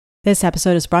This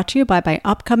episode is brought to you by my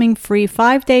upcoming free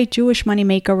 5-day Jewish Money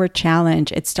Makeover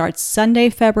Challenge. It starts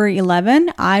Sunday, February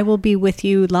 11. I will be with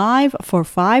you live for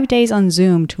 5 days on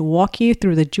Zoom to walk you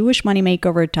through the Jewish Money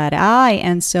Makeover that I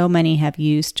and so many have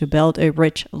used to build a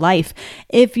rich life.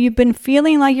 If you've been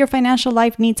feeling like your financial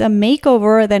life needs a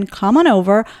makeover, then come on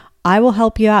over. I will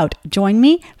help you out. Join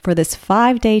me for this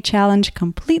 5-day challenge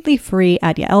completely free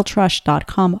at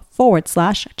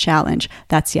yaeltrush.com/challenge.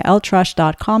 That's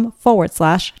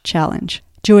yaeltrush.com/challenge.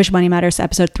 Jewish Money Matters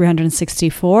episode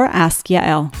 364, Ask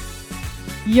Yael.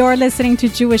 You're listening to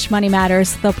Jewish Money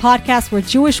Matters, the podcast where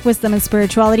Jewish wisdom and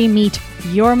spirituality meet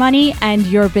your money and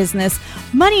your business.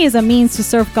 Money is a means to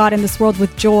serve God in this world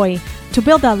with joy, to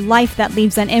build a life that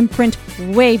leaves an imprint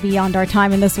way beyond our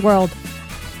time in this world.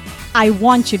 I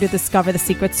want you to discover the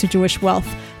secrets to Jewish wealth,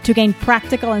 to gain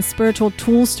practical and spiritual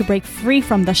tools to break free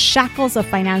from the shackles of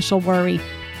financial worry,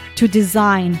 to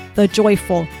design the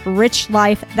joyful, rich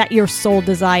life that your soul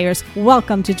desires.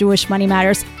 Welcome to Jewish Money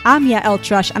Matters. I'm Yael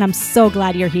Trush, and I'm so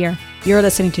glad you're here. You're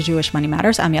listening to Jewish Money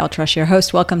Matters. I'm Yael Trush, your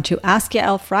host. Welcome to Ask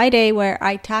Yael Friday, where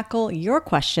I tackle your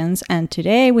questions. And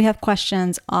today we have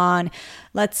questions on,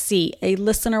 let's see, a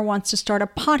listener wants to start a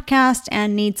podcast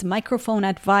and needs microphone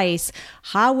advice.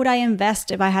 How would I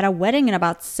invest if I had a wedding in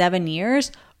about 7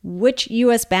 years? Which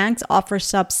U.S. banks offer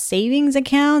sub savings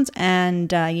accounts?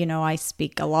 And, I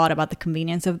speak a lot about the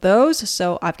convenience of those.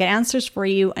 So I've got answers for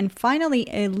you. And finally,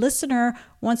 a listener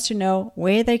wants to know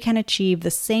where they can achieve the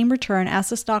same return as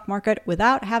the stock market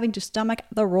without having to stomach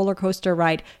the roller coaster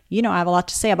ride. I have a lot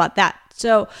to say about that.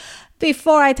 So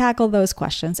before I tackle those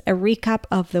questions, a recap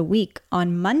of the week.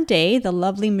 On Monday, the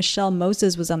lovely Michelle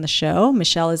Moses was on the show.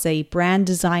 Michelle is a brand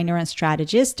designer and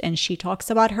strategist, and she talks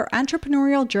about her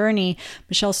entrepreneurial journey.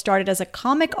 Michelle started as a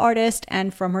comic artist,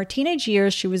 and from her teenage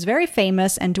years, she was very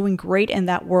famous and doing great in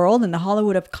that world, in the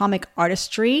Hollywood of comic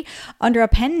artistry, under a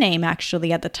pen name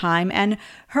actually at the time. And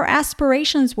her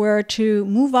aspirations were to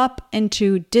move up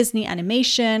into Disney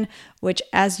animation, which,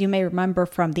 as you may remember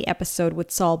from the episode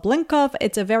with Saul Blinkov,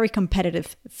 it's a very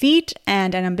competitive feat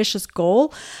and an ambitious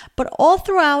goal. But all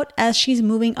throughout, as she's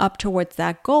moving up towards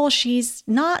that goal, she's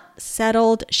not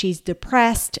settled, she's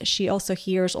depressed. She also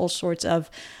hears all sorts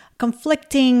of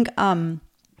conflicting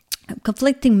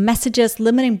messages,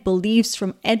 limiting beliefs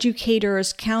from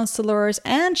educators, counselors,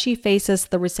 and she faces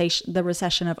the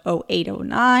recession of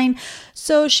 08-09.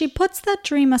 So she puts that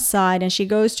dream aside and she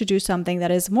goes to do something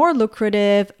that is more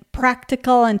lucrative,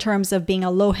 practical in terms of being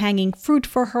a low-hanging fruit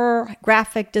for her,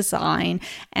 graphic design,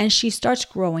 and she starts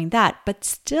growing that. But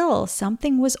still,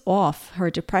 something was off. Her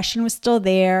depression was still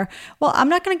there. Well, I'm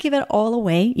not going to give it all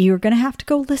away. You're going to have to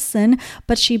go listen,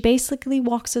 but she basically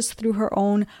walks us through her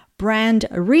own brand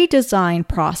redesign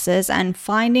process and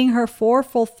finding her 4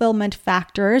 fulfillment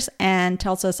factors and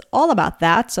tells us all about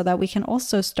that so that we can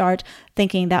also start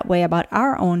thinking that way about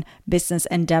our own business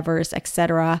endeavors,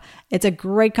 etc. It's a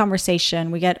great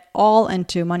conversation. We get all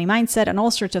into money mindset and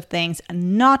all sorts of things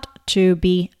not to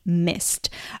be missed.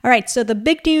 All right, so the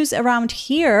big news around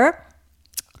here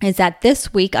is that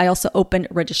this week I also opened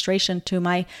registration to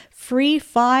my free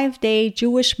 5-day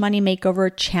Jewish Money Makeover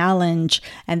Challenge.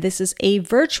 And this is a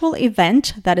virtual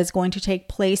event that is going to take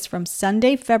place from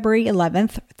Sunday, February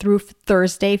 11th through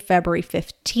Thursday, February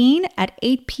 15 at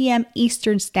 8 p.m.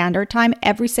 Eastern Standard Time.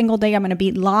 Every single day I'm going to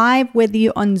be live with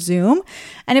you on Zoom.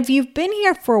 And if you've been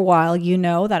here for a while, you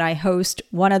know that I host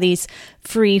one of these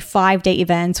free 5-day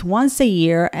events once a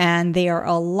year, and they are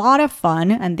a lot of fun.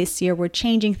 And this year we're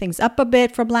changing things up a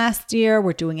bit from last year.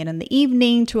 We're doing it in the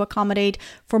evening to accommodate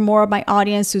for more of my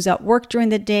audience who's at work during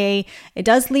the day. It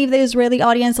does leave the Israeli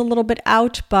audience a little bit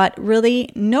out, but really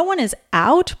no one is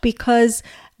out because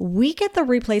we get the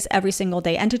replays every single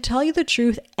day. And to tell you the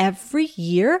truth, every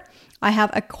year I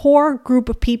have a core group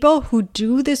of people who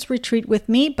do this retreat with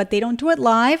me, but they don't do it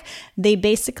live. They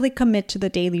basically commit to the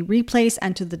daily replays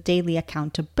and to the daily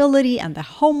accountability and the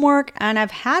homework. And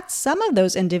I've had some of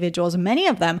those individuals, many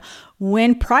of them,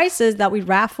 win prizes that we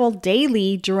raffle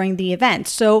daily during the event.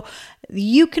 So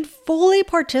you can fully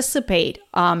participate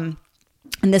in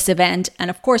this event. And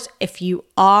of course, if you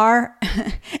are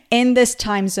in this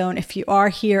time zone, if you are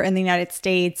here in the United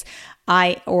States,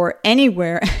 or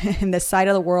anywhere in this side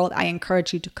of the world, I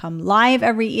encourage you to come live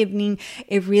every evening.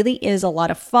 It really is a lot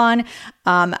of fun.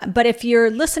 But if you're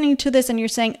listening to this and you're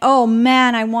saying, oh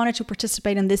man, I wanted to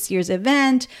participate in this year's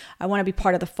event. I want to be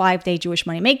part of the 5-day Jewish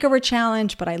Money Makeover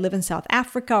Challenge, but I live in South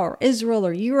Africa or Israel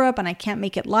or Europe and I can't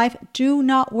make it live. Do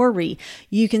not worry.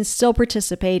 You can still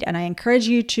participate. And I encourage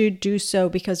you to do so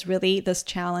because really this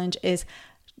challenge is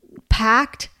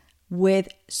packed with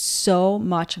so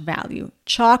much value,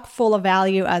 chock full of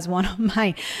value, as one of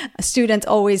my students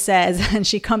always says, and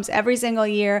she comes every single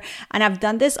year. And I've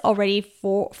done this already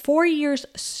for 4 years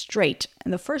straight.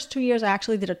 And the first 2 years, I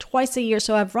actually did it twice a year.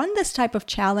 So I've run this type of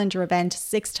challenge or event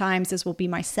 6 times. This will be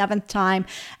my 7th time.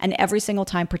 And every single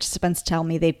time participants tell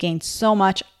me they've gained so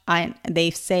much.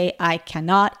 They say, I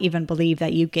cannot even believe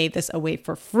that you gave this away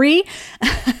for free.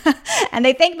 And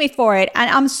they thank me for it. And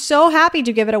I'm so happy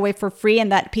to give it away for free and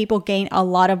that people gain a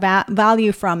lot of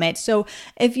value from it. So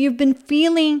if you've been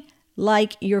feeling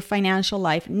like your financial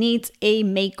life needs a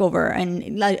makeover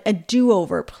and like a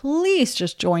do-over, please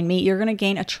just join me. You're going to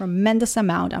gain a tremendous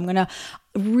amount. I'm going to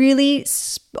really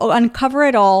uncover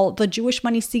it all, the Jewish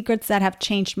money secrets that have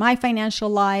changed my financial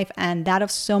life and that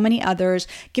of so many others,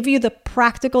 give you the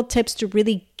practical tips to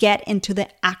really get into the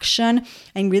action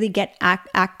and really get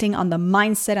acting on the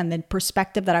mindset and the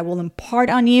perspective that I will impart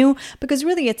on you, because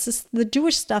really it's just the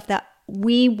Jewish stuff that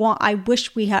I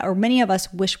wish we had, or many of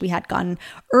us wish we had gotten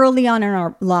early on in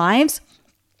our lives.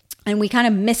 And we kind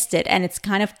of missed it, and it's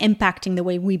kind of impacting the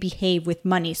way we behave with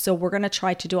money. So we're going to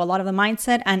try to do a lot of the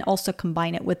mindset and also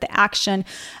combine it with the action.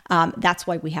 That's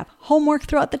why we have homework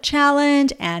throughout the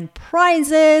challenge and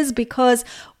prizes, because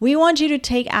we want you to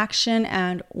take action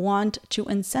and want to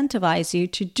incentivize you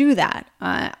to do that.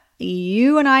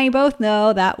 You and I both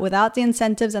know that without the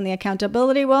incentives and the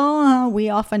accountability, well, we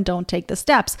often don't take the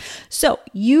steps. So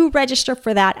you register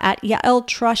for that at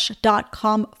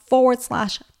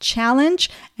yaeltrush.com/challenge.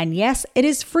 And yes, it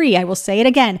is free. I will say it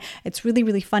again. It's really,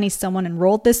 really funny. Someone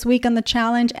enrolled this week on the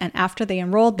challenge. And after they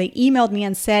enrolled, they emailed me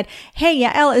and said, hey,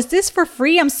 Yael, is this for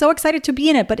free? I'm so excited to be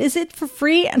in it, but is it for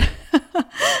free? And I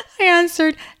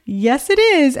answered, yes, it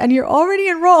is. And you're already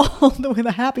enrolled with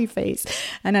a happy face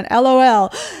and an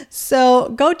LOL. So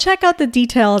go check out the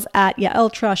details at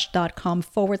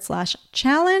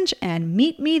yaeltrush.com/challenge and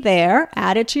meet me there.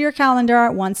 Add it to your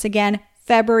calendar. Once again,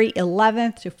 February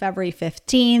 11th to February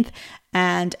 15th.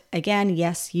 And again,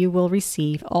 yes, you will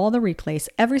receive all the replays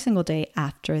every single day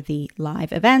after the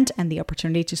live event and the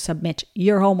opportunity to submit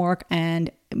your homework and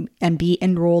be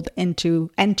entered into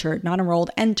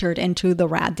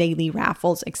the daily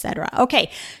raffles, etc. Okay,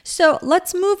 so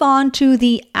let's move on to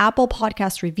the Apple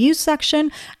Podcast review section.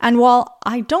 And while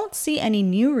I don't see any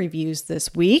new reviews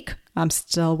this week, I'm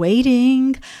still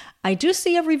waiting. I do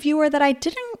see a reviewer that I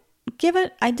didn't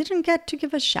get to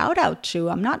give a shout out to.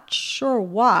 I'm not sure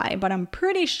why, but I'm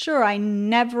pretty sure I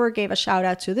never gave a shout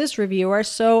out to this reviewer.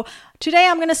 So today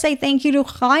I'm going to say thank you to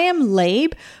Chaim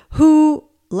Leib, who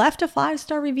left a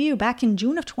 5-star review back in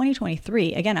June of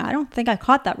 2023. Again, I don't think I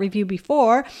caught that review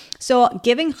before. So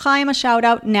giving Chaim a shout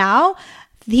out now.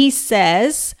 He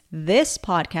says, this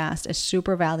podcast is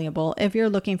super valuable. If you're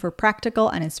looking for practical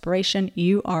and inspiration,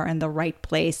 you are in the right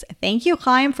place. Thank you,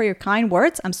 Chaim, for your kind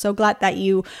words. I'm so glad that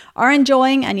you are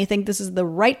enjoying and you think this is the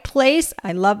right place.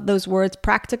 I love those words,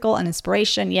 practical and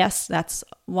inspiration. Yes, that's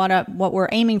what we're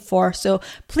aiming for. So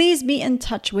please be in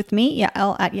touch with me,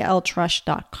 Yael at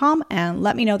yaeltrush.com, and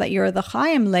let me know that you're the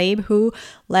Chaim Leib who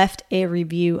left a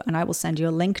review, and I will send you a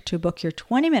link to book your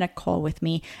 20-minute call with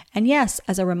me. And yes,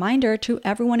 as a reminder to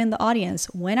everyone in the audience,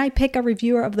 when I pick a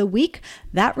reviewer of the week,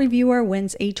 that reviewer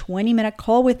wins a 20-minute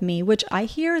call with me, which I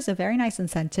hear is a very nice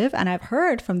incentive. And I've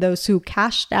heard from those who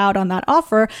cashed out on that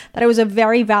offer that it was a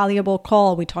very valuable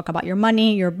call. We talk about your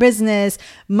money, your business,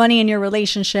 money in your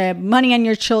relationship, money in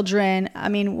your children. I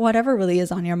mean, whatever really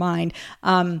is on your mind.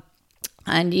 And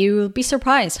you'll be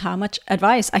surprised how much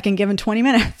advice I can give in 20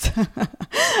 minutes. All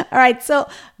right, so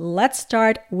let's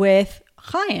start with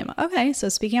Chaim. Okay, so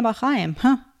speaking about Chaim,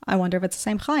 I wonder if it's the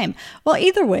same Chaim. Well,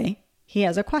 either way, he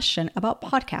has a question about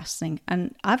podcasting,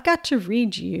 and I've got to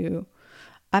read to you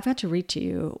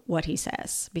what he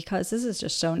says, because this is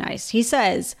just so nice. He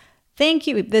says, thank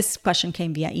you. This question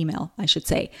came via email, I should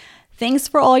say. Thanks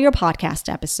for all your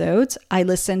podcast episodes. I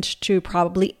listened to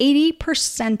probably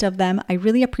 80% of them. I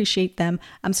really appreciate them.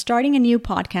 I'm starting a new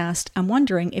podcast. I'm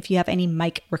wondering if you have any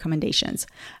mic recommendations.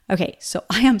 Okay, so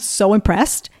I am so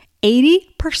impressed.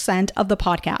 80% of the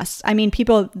podcasts. I mean,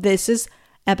 people, this is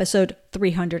episode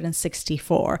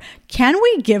 364. Can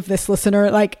we give this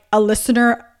listener like a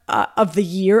listener of the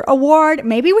year award?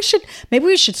 Maybe we should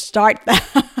start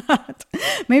that. I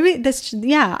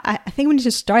think we need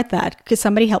to start that, because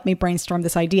somebody helped me brainstorm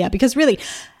this idea, because really,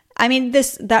 I mean,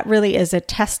 that really is a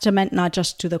testament not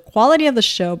just to the quality of the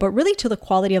show, but really to the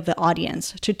quality of the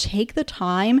audience, to take the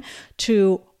time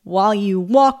to, while you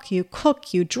walk, you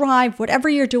cook, you drive, whatever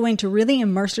you're doing, to really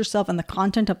immerse yourself in the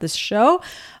content of this show,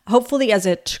 hopefully as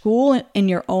a tool in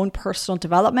your own personal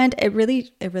development. It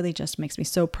really just makes me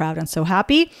so proud and so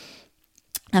happy.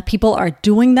 People are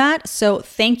doing that. So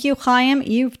thank you, Chaim.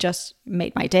 You've just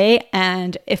made my day.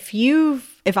 And if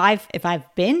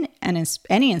I've been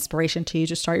any inspiration to you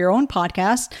to start your own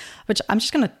podcast, which I'm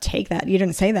just going to take that. You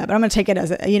didn't say that, but I'm going to take it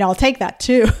as, I'll take that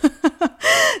too.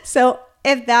 So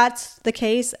if that's the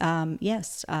case,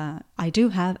 yes, I do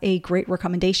have a great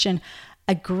recommendation.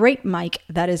 A great mic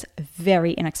that is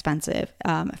very inexpensive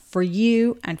for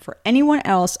you and for anyone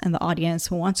else in the audience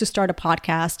who wants to start a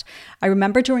podcast. I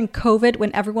remember during COVID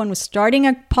when everyone was starting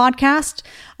a podcast,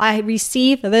 I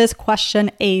received this question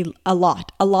a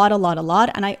lot.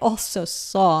 And I also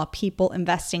saw people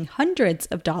investing hundreds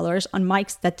of dollars on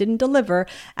mics that didn't deliver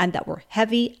and that were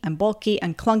heavy and bulky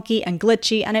and clunky and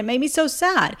glitchy. And it made me so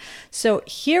sad. So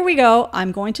here we go.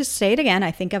 I'm going to say it again.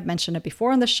 I think I've mentioned it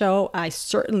before on the show. I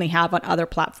certainly have on other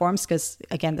platforms because,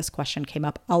 again, this question came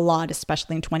up a lot,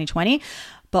 especially in 2020.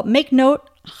 But make note,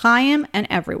 Chaim and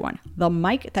everyone, the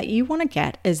mic that you want to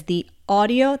get is the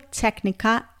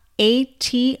Audio-Technica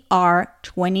ATR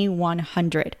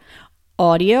 2100.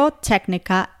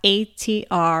 Audio-Technica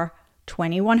ATR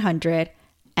 2100.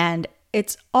 And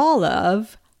it's all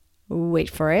of,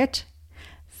 wait for it,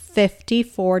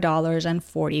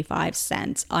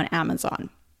 $54.45 on Amazon.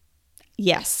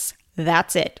 Yes,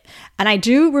 that's it. And I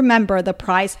do remember the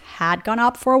price had gone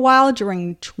up for a while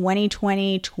during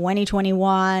 2020,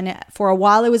 2021. For a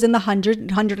while, it was in the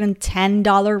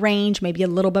 $110 range, maybe a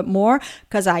little bit more,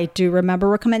 because I do remember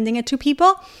recommending it to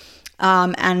people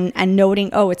and noting,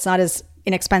 oh, it's not as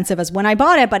inexpensive as when I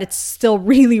bought it, but it's still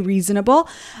really reasonable.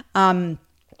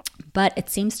 But it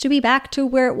seems to be back to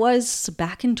where it was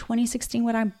back in 2016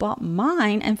 when I bought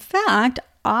mine. In fact,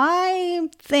 I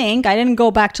think I didn't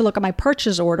go back to look at my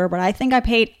purchase order, but I think I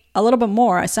paid a little bit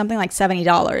more, something like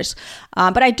 $70.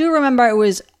 But I do remember it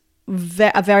was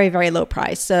a very, very low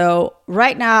price. So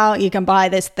right now you can buy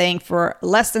this thing for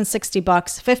less than $60,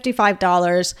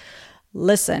 $55.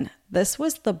 Listen, this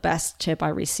was the best tip I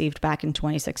received back in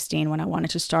 2016 when I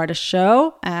wanted to start a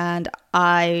show. And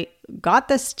I got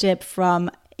this tip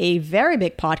from a very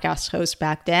big podcast host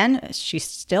back then. She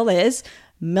still is.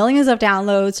 Millions of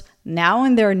downloads, now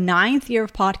in their 9th year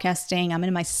of podcasting. I'm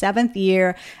in my 7th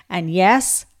year. And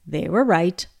yes, they were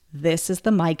right. This is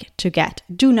the mic to get.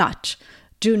 Do not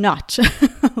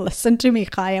listen to me,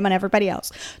 Chaim, and everybody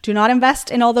else. Do not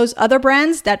invest in all those other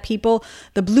brands that people,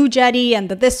 the Blue Jetty and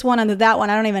the this one and the that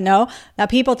one, I don't even know, that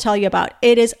people tell you about.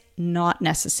 It is not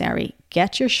necessary.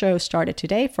 Get your show started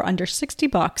today for under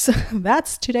 $60.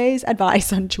 That's today's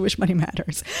advice on Jewish Money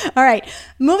Matters. All right,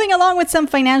 moving along with some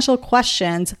financial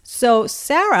questions. So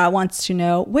Sarah wants to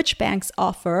know which banks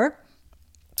offer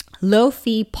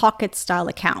low-fee pocket-style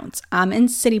accounts. I'm in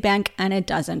Citibank and it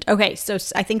doesn't. Okay, so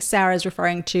I think Sarah is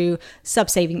referring to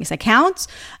sub-savings accounts.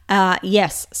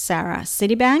 Yes, Sarah,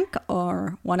 Citibank,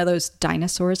 or one of those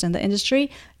dinosaurs in the industry,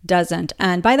 doesn't.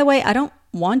 And by the way, I don't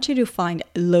want you to find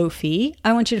low fee.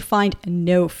 I want you to find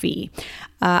no fee.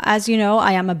 As you know,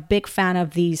 I am a big fan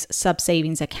of these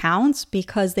sub-savings accounts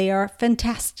because they are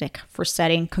fantastic for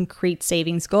setting concrete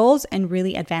savings goals and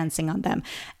really advancing on them.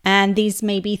 And these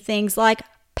may be things like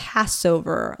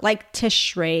Passover, like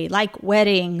Tishrei, like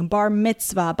wedding, bar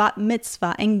mitzvah, bat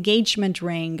mitzvah, engagement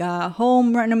ring,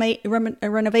 home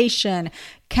renovation,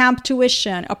 camp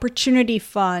tuition, opportunity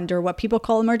fund, or what people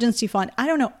call emergency fund. I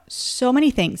don't know, so many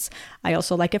things. I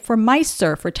also like it for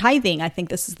Meiser, for tithing. I think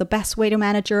this is the best way to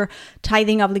manage your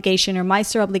tithing obligation or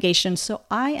Meiser obligation. So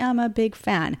I am a big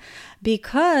fan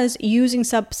because using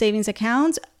sub-savings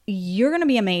accounts, you're going to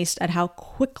be amazed at how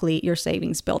quickly your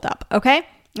savings build up, okay?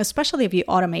 Especially if you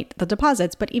automate the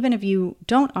deposits, but even if you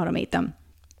don't automate them.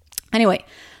 Anyway,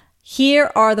 here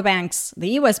are the banks, the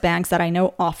US banks that I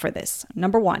know offer this.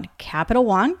 Number one, Capital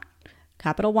One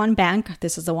Bank.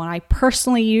 This is the one I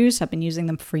personally use. I've been using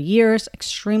them for years,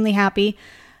 extremely happy.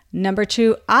 Number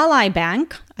two, Ally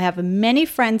Bank. I have many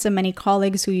friends and many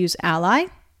colleagues who use Ally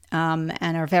and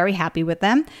are very happy with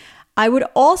them. I would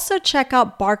also check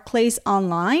out Barclays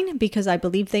online because I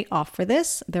believe they offer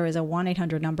this. There is a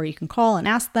 1-800 number you can call and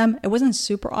ask them. It wasn't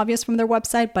super obvious from their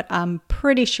website, but I'm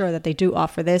pretty sure that they do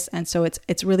offer this. And so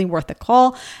it's really worth a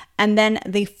call. And then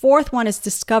the fourth one is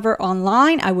Discover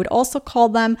Online. I would also call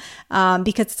them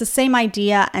because it's the same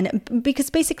idea. And because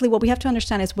basically what we have to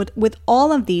understand is with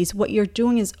all of these, what you're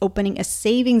doing is opening a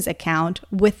savings account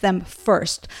with them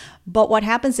first. But what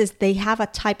happens is they have a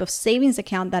type of savings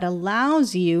account that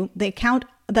allows you, the account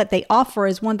that they offer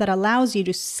is one that allows you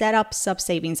to set up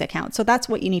sub-savings accounts. So that's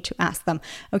what you need to ask them,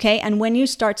 okay? And when you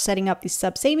start setting up these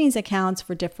sub-savings accounts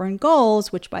for different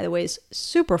goals, which by the way is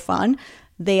super fun,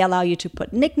 They allow you to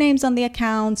put nicknames on the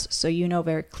accounts, so you know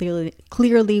very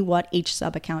clearly what each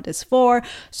sub account is for.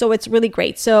 So it's really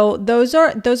great. So those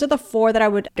are the 4 that I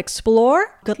would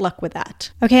explore. Good luck with that.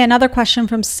 Okay, another question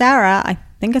from Sarah. I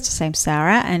think it's the same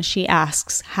Sarah, and she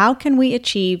asks, how can we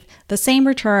achieve the same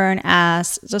return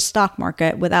as the stock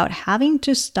market without having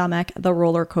to stomach the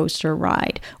roller coaster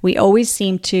ride? We always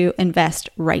seem to invest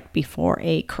right before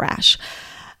a crash.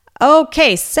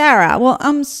 Okay, Sarah. Well,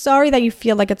 I'm sorry that you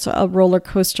feel like it's a roller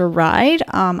coaster ride.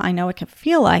 I know it can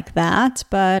feel like that,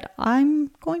 but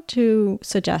I'm going to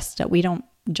suggest that we don't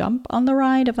jump on the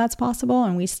ride if that's possible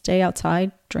and we stay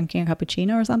outside drinking a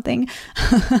cappuccino or something.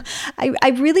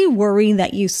 I really worry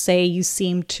that you say you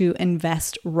seem to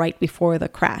invest right before the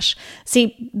crash.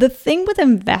 See, the thing with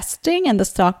investing in the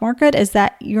stock market is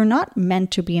that you're not meant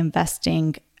to be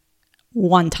investing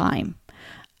one time.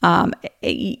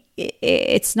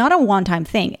 It's not a one-time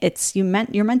thing.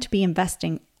 You're meant to be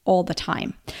investing all the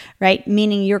time, right?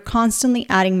 Meaning you're constantly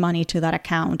adding money to that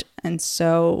account. And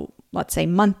so let's say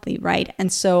monthly, right?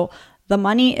 And so the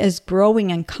money is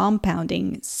growing and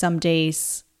compounding, some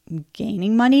days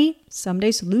gaining money, some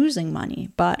days losing money.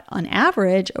 But on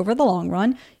average, over the long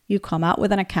run, you come out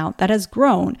with an account that has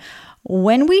grown.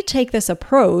 When we take this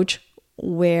approach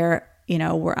where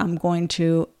I'm going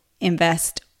to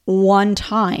invest one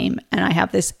time and I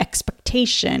have this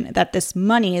expectation that this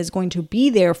money is going to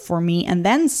be there for me and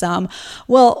then some,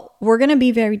 well, we're going to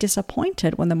be very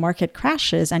disappointed when the market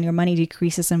crashes and your money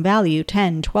decreases in value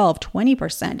 10, 12,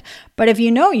 20%. But if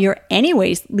you're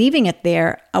anyways leaving it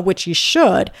there, which you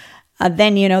should,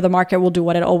 then the market will do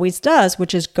what it always does,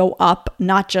 which is go up,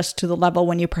 not just to the level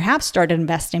when you perhaps started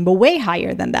investing, but way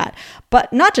higher than that.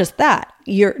 But not just that,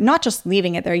 you're not just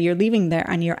leaving it there, you're leaving there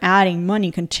and you're adding money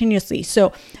continuously.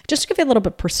 So just to give you a little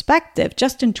bit of perspective,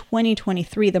 just in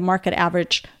 2023, the market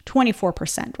averaged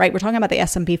 24%, right? We're talking about the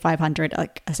S&P 500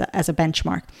 like as a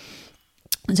benchmark.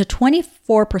 It's a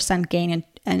 24% gain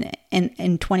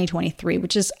in 2023,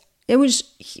 it was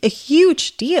a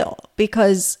huge deal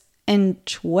because in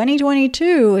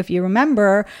 2022, if you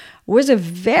remember, was a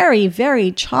very,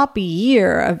 very choppy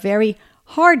year, a very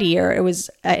hard year.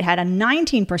 It had a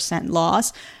 19%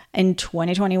 loss. In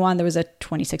 2021, there was a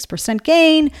 26%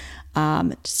 gain,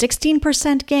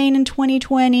 16% gain in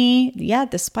 2020. Yeah,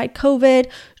 despite COVID,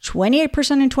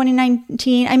 28% in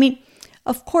 2019. I mean,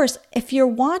 of course, if you're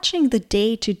watching the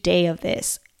day-to-day of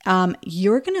this,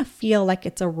 you're going to feel like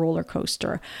it's a roller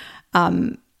coaster.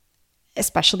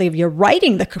 Especially if you're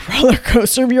riding the roller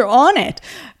coaster, if you're on it.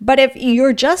 But if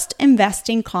you're just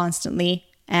investing constantly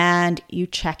and you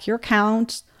check your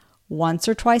accounts once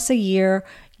or twice a year,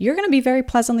 you're going to be very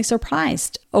pleasantly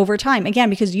surprised over time. Again,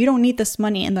 because you don't need this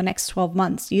money in the next 12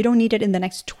 months. You don't need it in the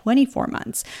next 24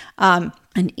 months. And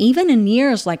even in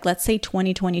years like, let's say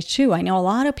 2022, I know a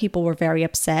lot of people were very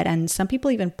upset and some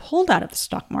people even pulled out of the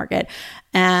stock market.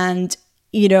 And,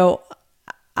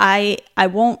 I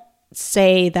won't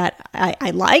say that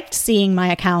I liked seeing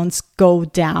my accounts go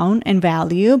down in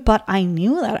value, but I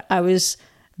knew that I was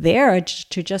there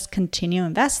to just continue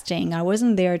investing. I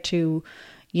wasn't there to,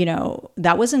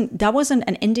 that wasn't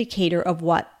an indicator of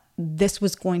what this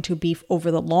was going to be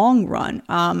over the long run.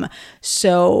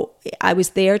 So I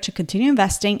was there to continue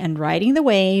investing and riding the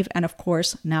wave. And of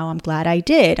course, now I'm glad I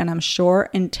did. And I'm sure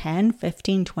in 10,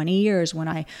 15, 20 years, when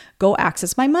I go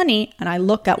access my money and I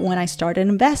look at when I started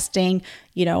investing,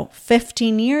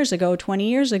 15 years ago, 20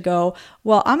 years ago,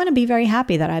 well, I'm going to be very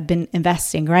happy that I've been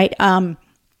investing, right? I've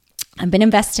been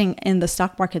investing in the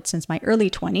stock market since my early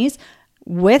 20s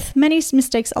with many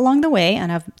mistakes along the way.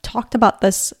 And I've talked about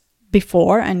this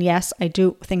before. And yes, I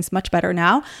do things much better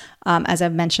now, as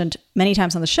I've mentioned many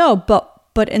times on the show.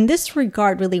 But in this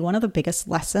regard, really one of the biggest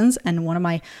lessons and one of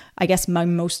my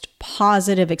most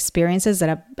positive experiences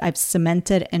that I've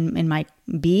cemented in my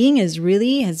being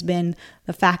has been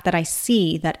the fact that I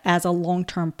see that as a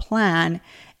long-term plan,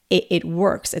 it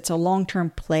works. It's a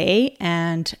long-term play,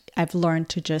 and I've learned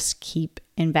to just keep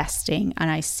investing, and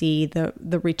I see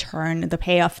the return, the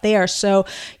payoff there. So,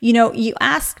 you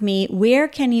ask me, where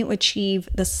can you achieve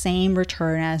the same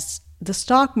return as the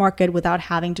stock market without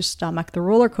having to stomach the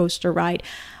roller coaster ride?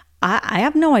 I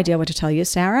have no idea what to tell you,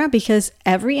 Sarah, because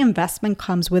every investment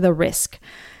comes with a risk.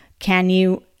 Can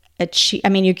you achieve,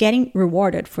 you're getting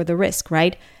rewarded for the risk,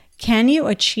 right? Can you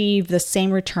achieve the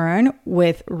same return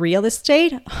with real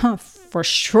estate? For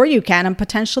sure you can, and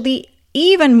potentially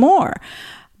even more.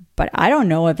 But I don't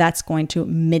know if that's going to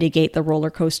mitigate the roller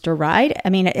coaster ride.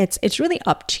 It's really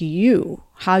up to you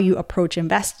how you approach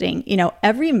investing.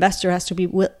 Every investor has to be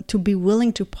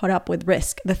willing to put up with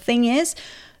risk. The thing is,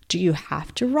 do you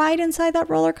have to ride inside that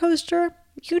roller coaster?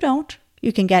 You don't.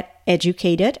 You can get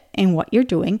educated in what you're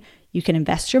doing. You can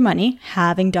invest your money,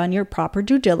 having done your proper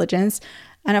due diligence.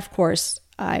 And of course,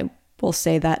 I will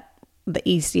say that the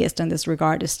easiest in this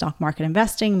regard is stock market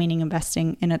investing, meaning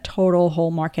investing in a total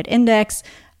whole market index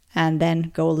and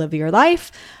then go live your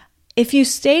life. If you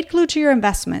stayed glued to your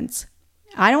investments,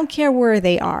 I don't care where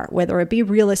they are, whether it be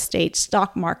real estate,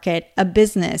 stock market, a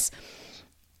business,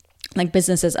 like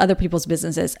businesses, other people's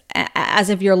businesses, as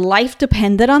if your life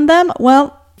depended on them,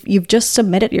 well, you've just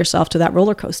submitted yourself to that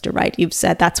roller coaster, right? You've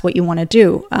said that's what you want to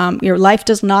do. Your life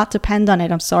does not depend on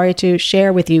it. I'm sorry to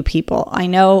share with you people. I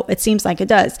know it seems like it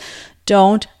does.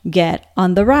 Don't get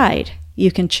on the ride.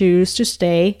 You can choose to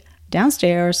stay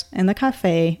downstairs in the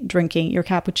cafe drinking your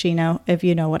cappuccino, if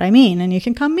you know what I mean. And you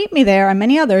can come meet me there and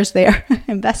many others there.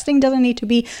 Investing doesn't need to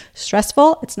be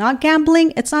stressful. It's not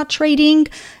gambling. It's not trading.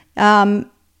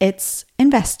 It's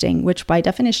investing, which by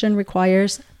definition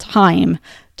requires time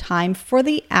for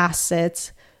the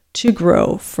assets to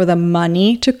grow, for the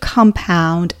money to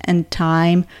compound, and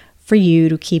time for you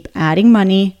to keep adding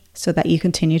money so that you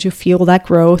continue to fuel that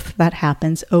growth that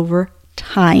happens over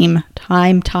time.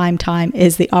 Time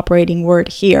is the operating word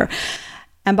here.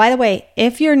 And by the way,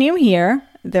 if you're new here,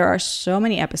 there are so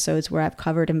many episodes where I've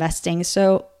covered investing.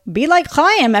 So be like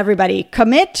Chaim, everybody.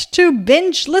 Commit to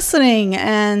binge listening,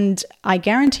 and I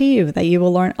guarantee you that you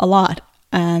will learn a lot.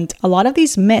 And a lot of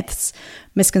these myths,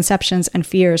 misconceptions, and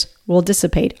fears will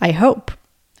dissipate. I hope.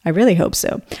 I really hope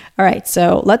so. All right,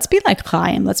 so let's be like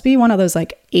Chaim. Let's be one of those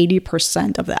like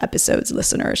 80% of the episodes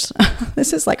listeners.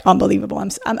 This is like unbelievable.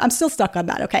 I'm still stuck on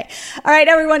that. Okay. All right,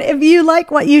 everyone. If you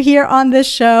like what you hear on this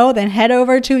show, then head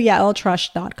over to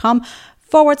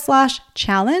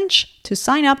yaeltrush.com/challenge to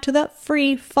sign up to the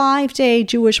free 5-day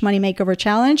Jewish Money Makeover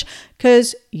Challenge,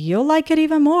 because you'll like it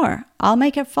even more. I'll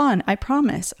make it fun. I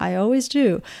promise. I always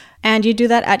do. And you do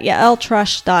that at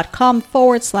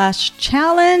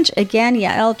yaeltrush.com/challenge. Again,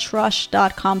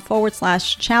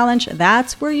 yaeltrush.com/challenge.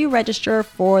 That's where you register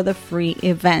for the free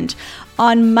event.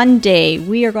 On Monday,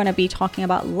 we are going to be talking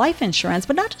about life insurance,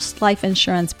 but not just life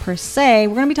insurance per se.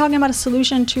 We're going to be talking about a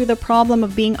solution to the problem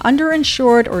of being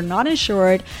underinsured or not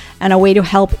insured, and a way to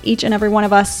help each and every one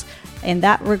of us in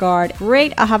that regard.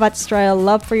 Great Ahavat Israel,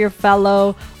 love for your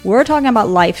fellow. We're talking about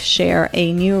LifeShare,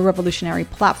 a new revolutionary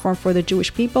platform for the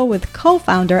Jewish people with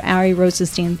co-founder Ari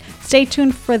Rosenstein. Stay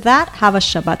tuned for that. Have a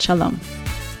Shabbat Shalom.